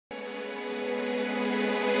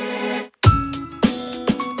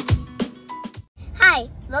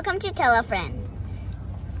welcome to Tella Friend.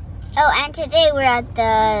 Oh, and today we're at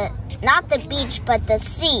not the beach, but the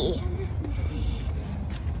sea.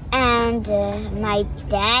 And my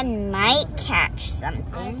dad might catch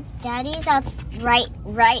something. Daddy's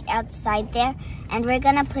right outside there, and we're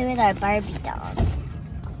gonna play with our Barbie dolls.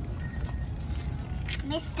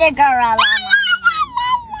 Mr. Gorilla.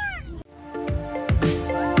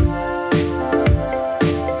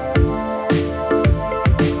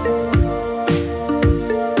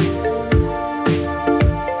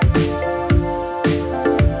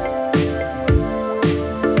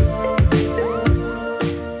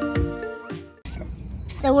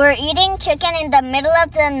 So we're eating chicken in the middle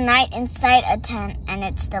of the night inside a tent, and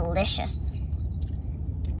it's delicious.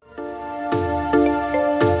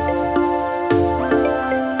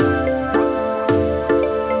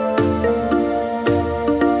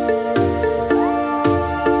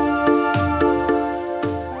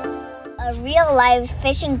 A real live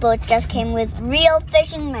fishing boat just came with real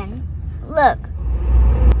fishermen. Look.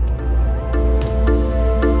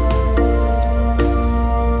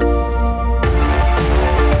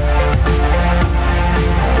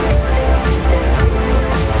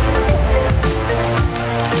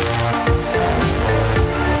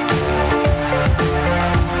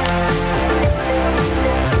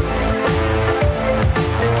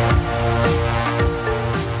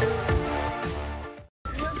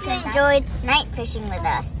 Enjoyed night fishing with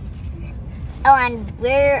us. Oh, and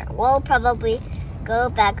we'll probably go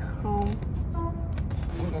back home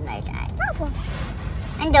in the night time.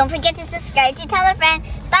 And don't forget to subscribe to Tell a Friend.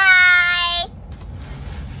 Bye!